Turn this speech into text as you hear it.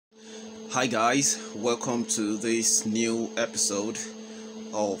Hi guys, welcome to this new episode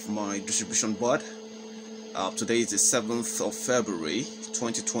of my distribution board. Today is the 7th of February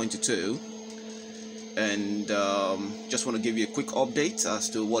 2022, and just want to give you a quick update as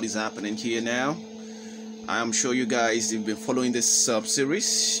to what is happening here now. I am sure you guys have been following this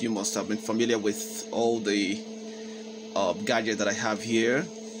series. You must have been familiar with all the gadgets that I have here.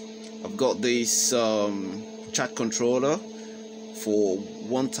 I've got this chat controller for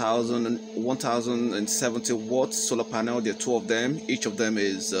 1070 watts solar panel. There are two of them. Each of them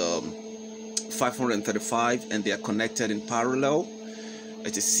is 535 and they are connected in parallel.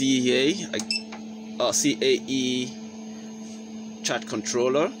 It's a CAE chat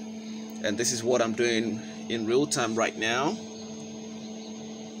controller, and this is what I'm doing in real time right now.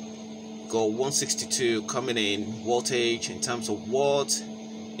 Got 162 coming in voltage. In terms of watts,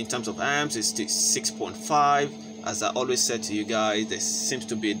 in terms of amps, it's 6.5. As I always said to you guys, there seems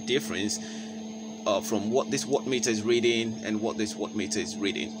to be a difference from what this wattmeter is reading and what this wattmeter is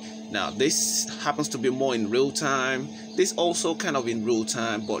reading. Now this happens to be more in real time. This also kind of in real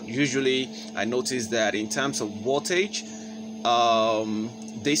time, but usually I notice that in terms of voltage,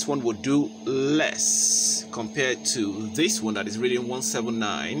 this one would do less compared to this one that is reading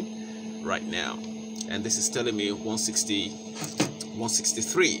 179 right now, and this is telling me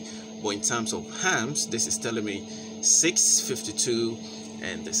 163. But in terms of amps, this is telling me 652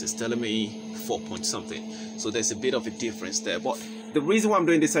 and this is telling me 4 point something. So there's a bit of a difference there. But the reason why I'm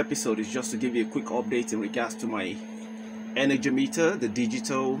doing this episode is just to give you a quick update in regards to my energy meter, the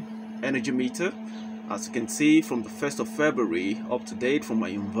digital energy meter. As you can see, from the 1st of February up to date, from my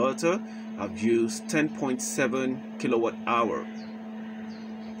inverter, I've used 10.7 kilowatt hour.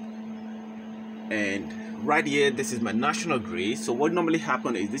 And right here, this is my national grid. So what normally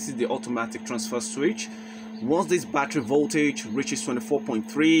happens is this is the automatic transfer switch. Once this battery voltage reaches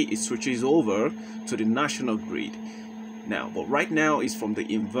 24.3, it switches over to the national grid. Now, but right now it's from the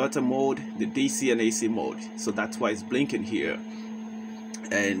inverter mode, the DC and AC mode. So that's why it's blinking here.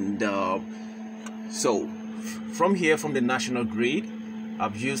 And so from here, from the national grid,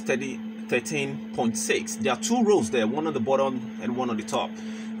 I've used 13.6. There are two rows there, one on the bottom and one on the top.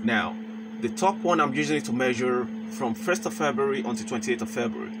 Now, the top one I'm using it to measure from 1st of February until 28th of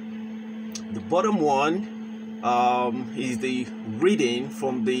February. The bottom one is the reading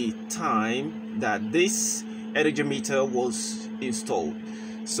from the time that this energy meter was installed.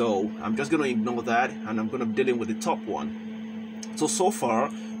 So I'm just going to ignore that and I'm going to be dealing with the top one. So far,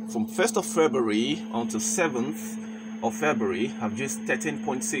 from 1st of February until 7th of February, I've used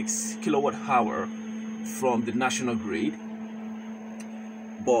 13.6 kilowatt hour from the national grid.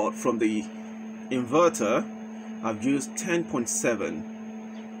 But from the inverter, I've used 10.7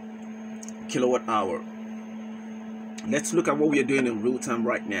 kilowatt hour. Let's look at what we are doing in real time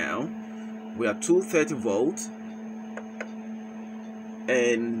right now. We are 230 volts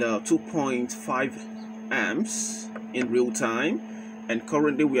and 2.5 amps in real time, and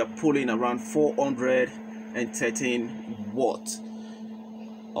currently we are pulling around 413 watts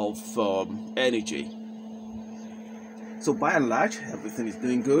of energy. So by and large, everything is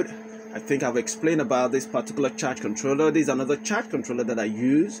doing good. I think I've explained about this particular charge controller. This is another charge controller that I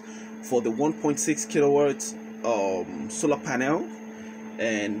use for the 1.6 kilowatts solar panel,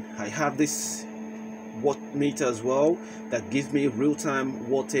 and I have this watt meter as well that gives me real-time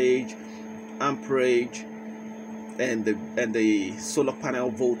wattage, amperage, and the solar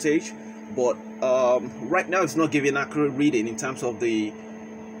panel voltage. But right now it's not giving accurate reading in terms of the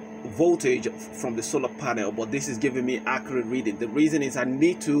voltage from the solar panel, but this is giving me accurate reading. The reason is I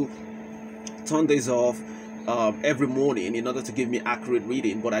need to turn this off every morning in order to give me accurate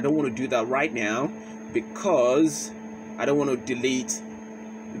reading, but I don't want to do that right now because I don't want to delete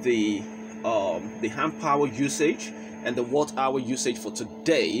the amp power usage and the watt hour usage for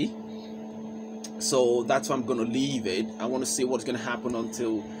today. So that's why I'm going to leave it. I want to see what's going to happen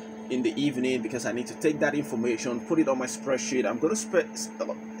until in the evening, because I need to take that information, put it on my spreadsheet.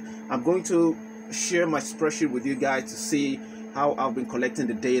 I'm going to share my spreadsheet with you guys to see how I've been collecting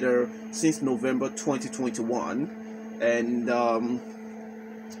the data since November 2021, and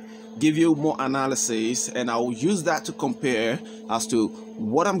give you more analysis, and I'll use that to compare as to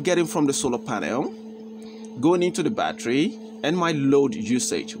what I'm getting from the solar panel going into the battery and my load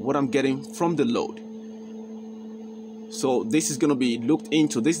usage, what I'm getting from the load. So this is going to be looked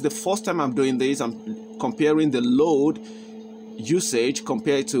into. This is the first time I'm doing this. I'm comparing the load usage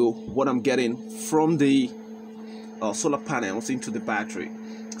compared to what I'm getting from the solar panels into the battery.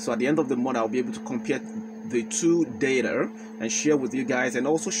 So at the end of the month, I'll be able to compare the two data and share with you guys, and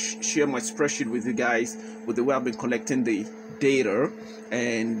also share my spreadsheet with you guys with the way I've been collecting the data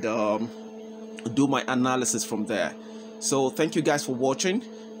and do my analysis from there. So thank you guys for watching.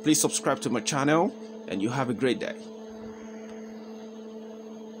 Please subscribe to my channel and you have a great day.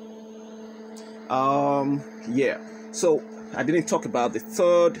 Yeah, so I didn't talk about the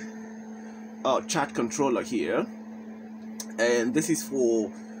third chart controller here, and this is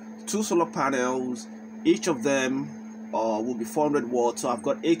for 2 solar panels. Each of them will be 400 watts, so I've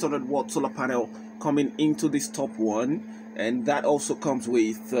got 800 watt solar panel coming into this top one, and that also comes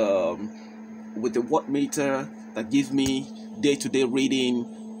with the watt meter that gives me day-to-day reading,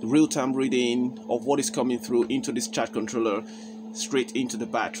 real-time reading of what is coming through into this chart controller straight into the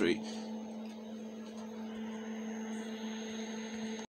battery.